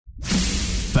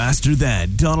faster than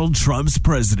Donald Trump's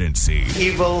presidency.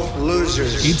 Evil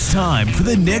losers. It's time for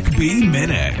the Nick B.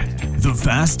 Minute. The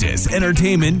fastest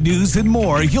entertainment, news, and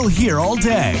more you'll hear all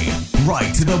day.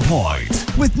 Right to the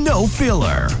point, with no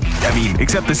filler. I mean,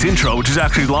 except this intro, which is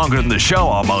actually longer than the show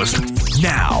almost.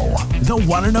 Now, the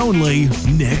one and only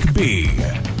Nick B.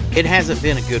 It hasn't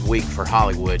been a good week for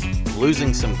Hollywood,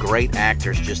 losing some great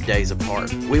actors just days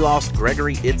apart. We lost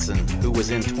Gregory Itzin, who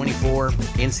was in 24,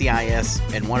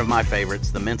 NCIS, and one of my favorites,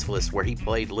 The Mentalist, where he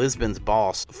played Lisbon's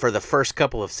boss for the first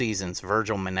couple of seasons,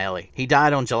 Virgil Manelli. He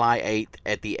died on July 8th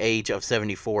at the age of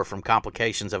 74 from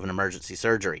complications of an emergency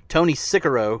surgery. Tony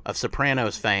Sicaro of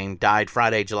Sopranos fame died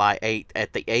Friday, July 8th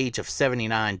at the age of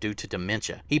 79 due to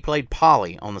dementia. He played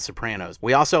Paulie on The Sopranos.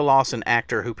 We also lost an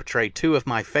actor who portrayed two of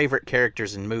my favorite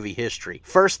characters in movie history.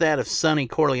 First, that of Sonny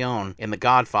Corleone in The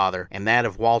Godfather, and that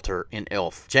of Walter in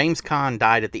Elf. James Caan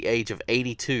died at the age of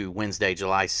 82 Wednesday,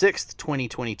 July 6th,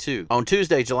 2022. On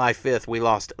Tuesday, July 5th, we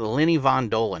lost Lenny Von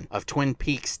Dolan of Twin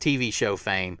Peaks TV show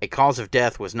fame. A cause of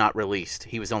death was not released.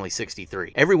 He was only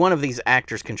 63. Every one of these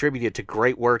actors contributed to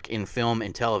great work in film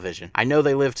and television. I know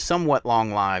they lived somewhat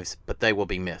long lives, but they will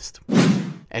be missed.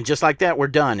 And just like that, we're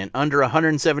done in under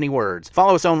 170 words.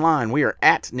 Follow us online. We are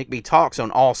at NickBTalks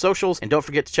on all socials. And don't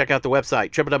forget to check out the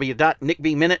website,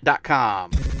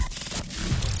 www.nickbminute.com.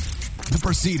 The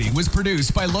proceeding was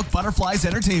produced by Look Butterflies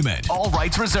Entertainment. All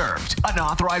rights reserved.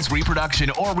 Unauthorized reproduction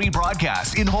or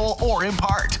rebroadcast in whole or in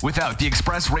part without the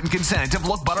express written consent of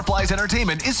Look Butterflies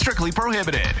Entertainment is strictly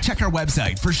prohibited. Check our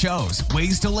website for shows,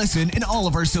 ways to listen, and all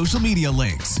of our social media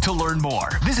links. To learn more,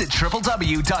 visit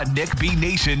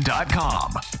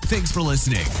www.nickbnation.com. Thanks for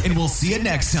listening, and we'll see you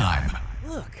next time.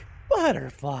 Look,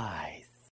 butterflies.